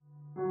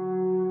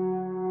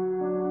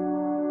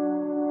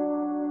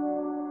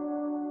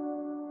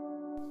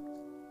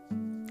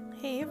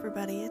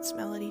everybody, it's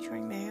Melody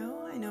Mayo.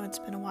 I know it's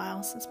been a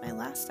while since my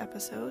last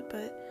episode,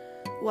 but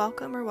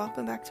welcome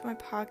back to my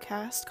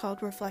podcast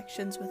called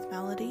Reflections with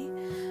Melody.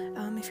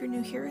 If you're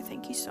new here,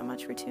 thank you so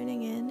much for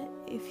tuning in.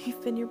 If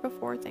you've been here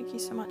before, thank you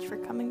so much for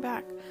coming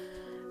back.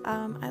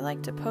 I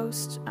like to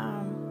post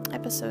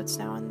episodes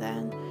now and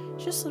then,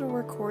 just little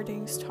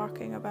recordings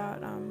talking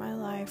about my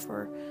life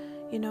or,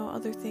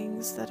 other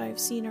things that I've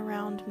seen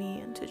around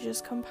me, and to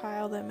just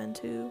compile them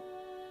into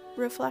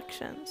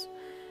reflections.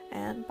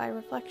 And by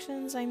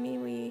reflections, I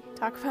mean we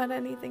talk about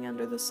anything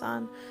under the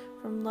sun,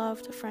 from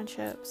love to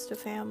friendships to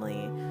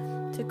family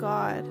to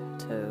God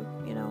to,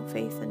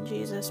 faith in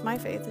Jesus, my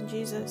faith in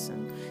Jesus.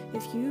 And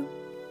if you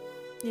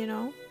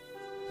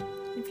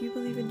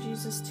believe in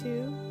Jesus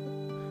too,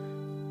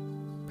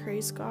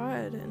 praise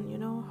God. And,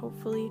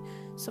 hopefully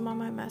some of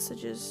my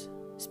messages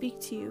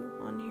speak to you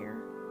on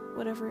here,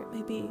 whatever it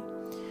may be.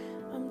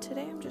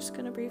 Today I'm just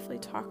going to briefly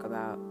talk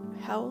about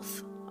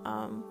health.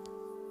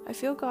 I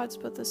feel God's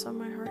put this on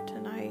my heart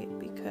tonight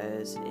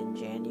because in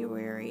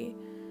January,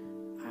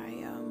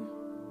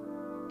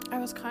 I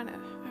was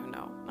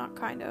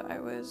I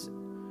was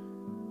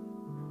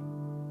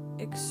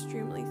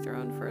extremely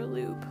thrown for a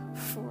loop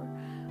for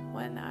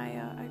when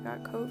I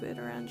got COVID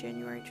around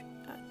January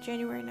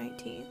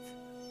 19th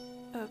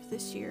of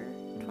this year,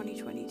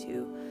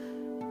 2022.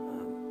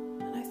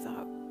 And I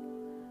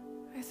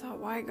thought,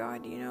 why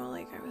God,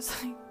 I was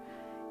like,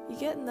 you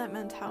get in that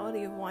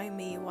mentality of why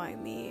me?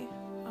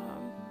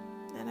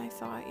 And I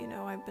thought,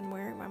 I've been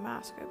wearing my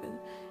mask, I've been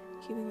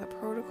keeping the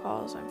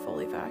protocols, I'm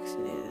fully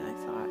vaccinated,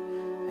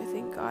 and I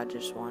think God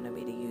just wanted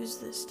me to use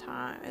this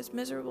time. As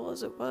miserable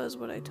as it was,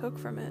 what I took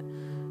from it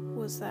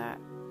was that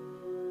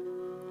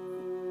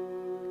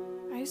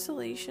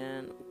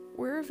isolation,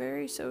 we're a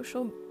very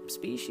social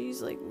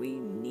species, we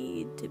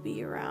need to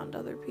be around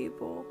other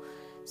people.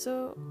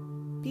 So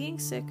being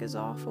sick is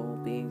awful,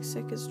 being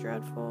sick is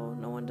dreadful,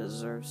 no one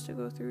deserves to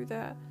go through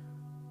that.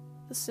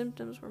 The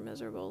symptoms were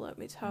miserable, let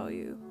me tell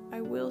you.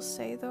 I will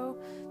say, though,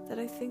 that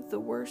I think the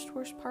worst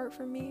part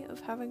for me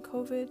of having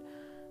COVID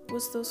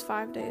was those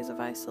 5 days of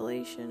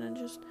isolation and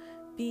just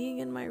being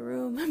in my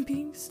room and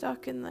being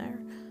stuck in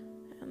there.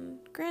 And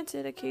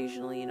granted,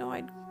 occasionally,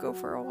 I'd go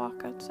for a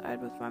walk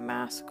outside with my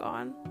mask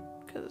on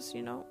because,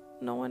 no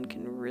one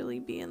can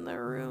really be in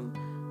their room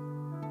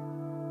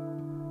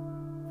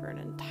for an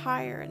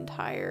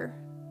entire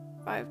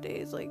 5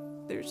 days.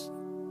 There's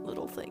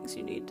little things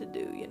you need to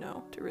do,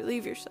 to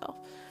relieve yourself.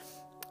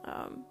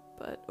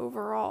 But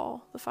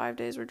overall, the 5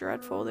 days were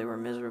dreadful. They were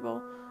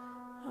miserable.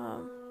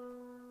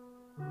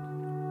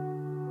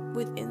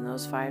 Within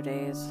those 5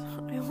 days,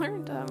 I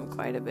learned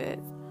quite a bit.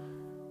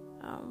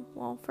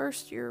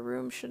 First, your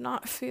room should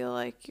not feel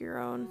like your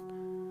own.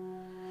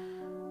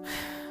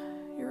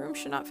 Your room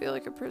should not feel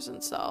like a prison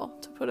cell,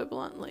 to put it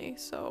bluntly.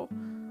 So,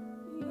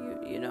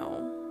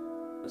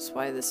 that's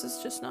why this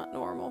is just not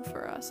normal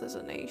for us as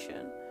a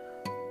nation.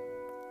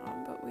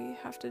 But we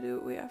have to do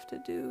what we have to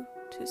do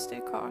to stay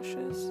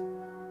cautious.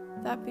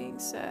 That being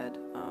said,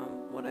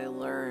 what I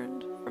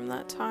learned from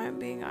that time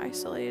being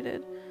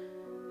isolated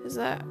is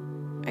that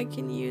I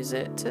can use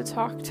it to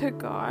talk to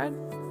God.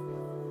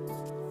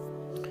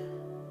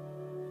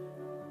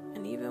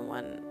 And even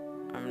when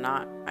I'm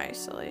not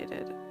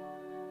isolated,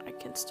 I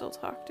can still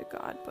talk to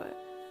God. But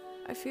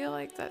I feel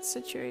like that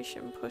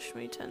situation pushed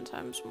me 10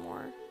 times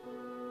more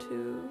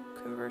to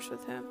converse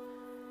with Him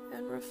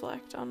and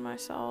reflect on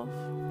myself.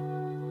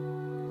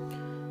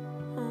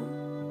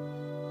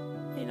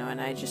 And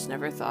I just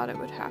never thought it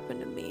would happen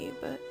to me,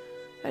 but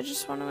I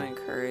just want to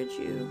encourage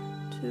you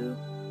to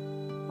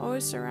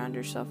always surround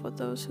yourself with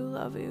those who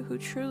love you, who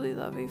truly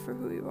love you for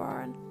who you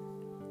are, and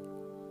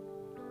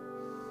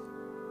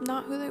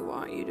not who they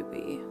want you to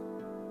be,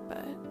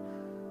 but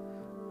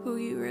who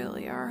you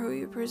really are, who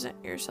you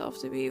present yourself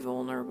to be,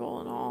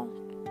 vulnerable and all.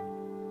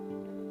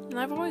 And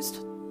I've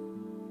always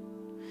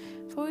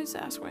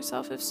asked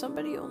myself, if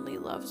somebody only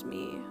loves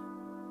me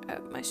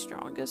at my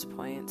strongest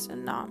points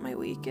and not my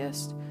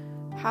weakest,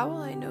 how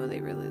will I know they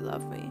really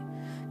love me?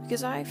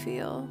 Because I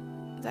feel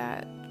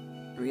that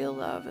real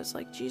love is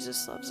like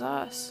Jesus loves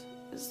us.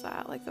 Is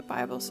that, like the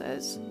Bible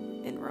says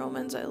in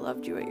Romans, I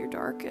loved you at your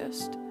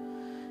darkest.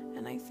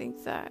 And I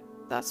think that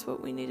that's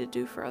what we need to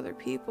do for other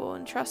people.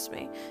 And trust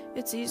me,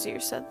 it's easier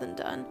said than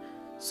done.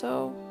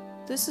 So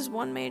this is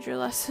one major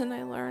lesson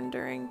I learned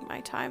during my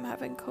time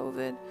having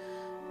COVID.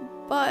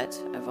 But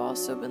I've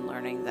also been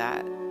learning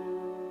that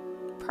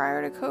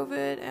prior to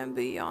COVID and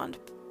beyond,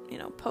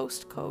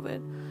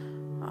 post-COVID,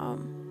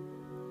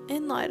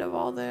 in light of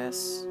all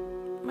this,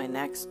 my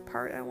next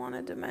part I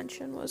wanted to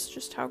mention was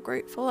just how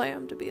grateful I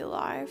am to be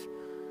alive.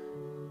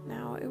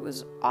 Now, it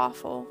was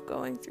awful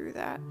going through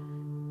that.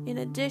 In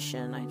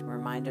addition, I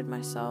reminded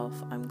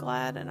myself I'm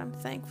glad and I'm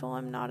thankful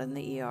I'm not in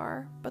the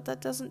ER, but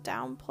that doesn't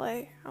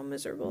downplay how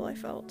miserable I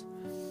felt.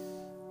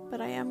 But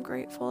I am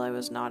grateful I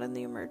was not in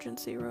the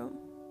emergency room,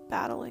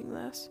 battling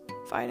this,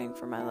 fighting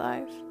for my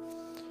life.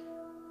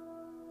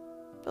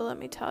 But let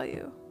me tell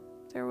you,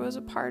 there was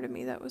a part of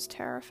me that was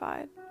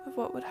terrified of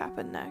what would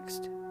happen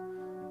next.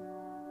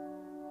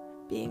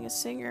 being a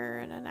singer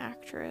and an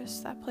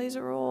actress, that plays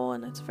a role,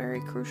 and it's a very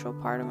crucial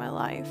part of my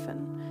life,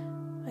 and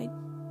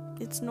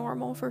it's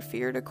normal for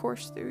fear to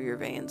course through your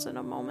veins in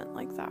a moment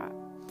like that,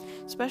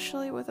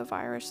 especially with a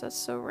virus that's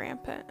so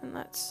rampant and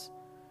that's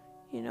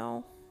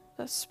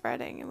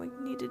spreading, and we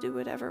need to do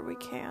whatever we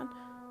can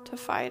to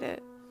fight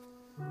it.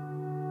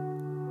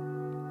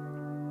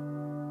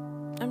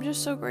 I'm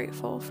just so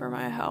grateful for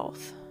my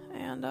health,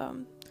 and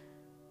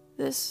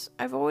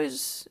I've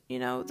always,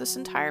 this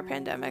entire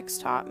pandemic's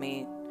taught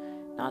me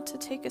not to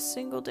take a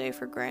single day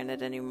for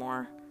granted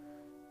anymore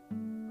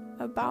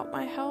about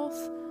my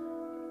health.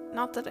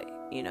 Not that I,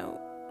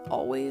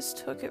 always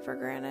took it for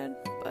granted,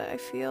 but I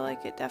feel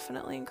like it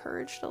definitely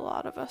encouraged a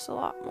lot of us a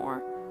lot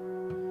more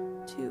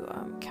to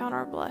count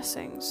our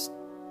blessings,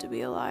 to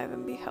be alive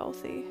and be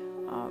healthy.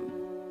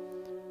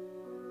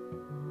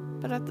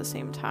 But at the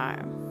same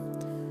time,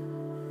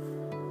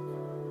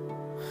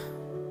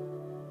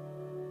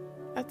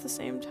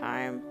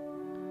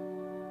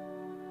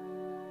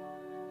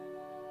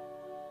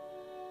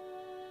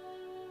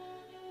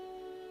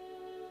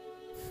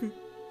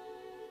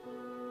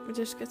 it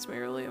just gets me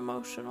really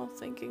emotional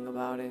thinking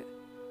about it.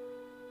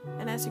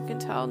 And as you can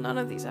tell, none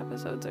of these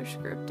episodes are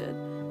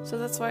scripted, so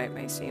that's why it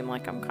may seem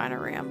like I'm kind of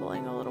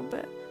rambling a little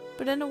bit.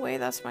 But in a way,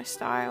 that's my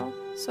style,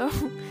 so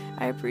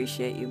I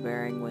appreciate you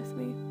bearing with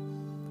me.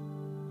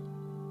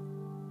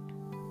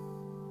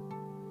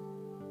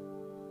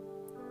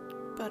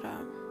 But,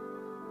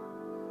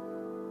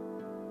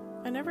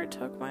 I never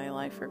took my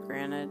life for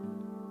granted,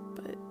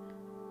 but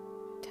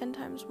 10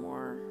 times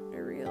more I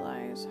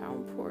realize how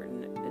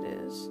important it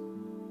is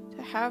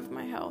to have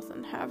my health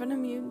and have an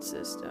immune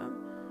system,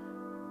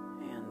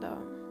 and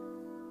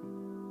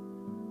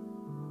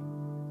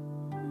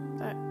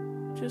that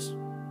just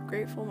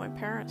grateful my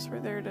parents were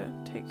there to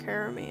take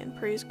care of me, and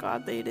praise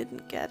God they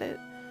didn't get it,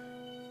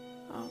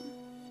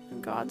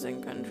 and God's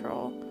in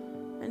control,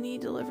 and He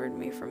delivered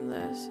me from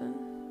this. And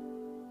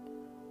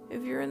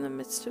if you're in the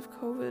midst of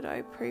COVID,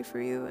 I pray for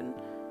you, and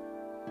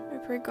I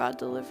pray God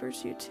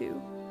delivers you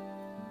too.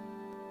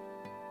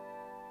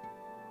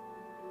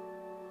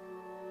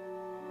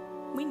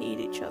 We need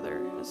each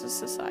other as a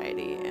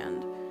society,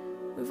 and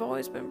we've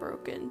always been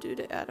broken due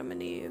to Adam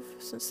and Eve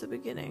since the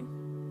beginning.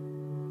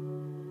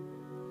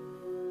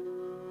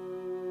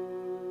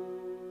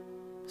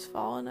 As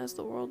fallen as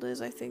the world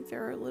is, I think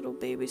there are little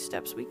baby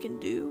steps we can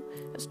do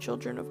as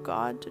children of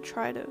God to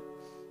try to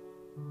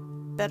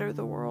better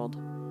the world.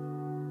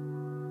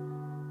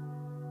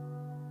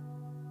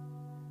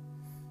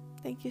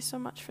 Thank you so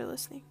much for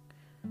listening.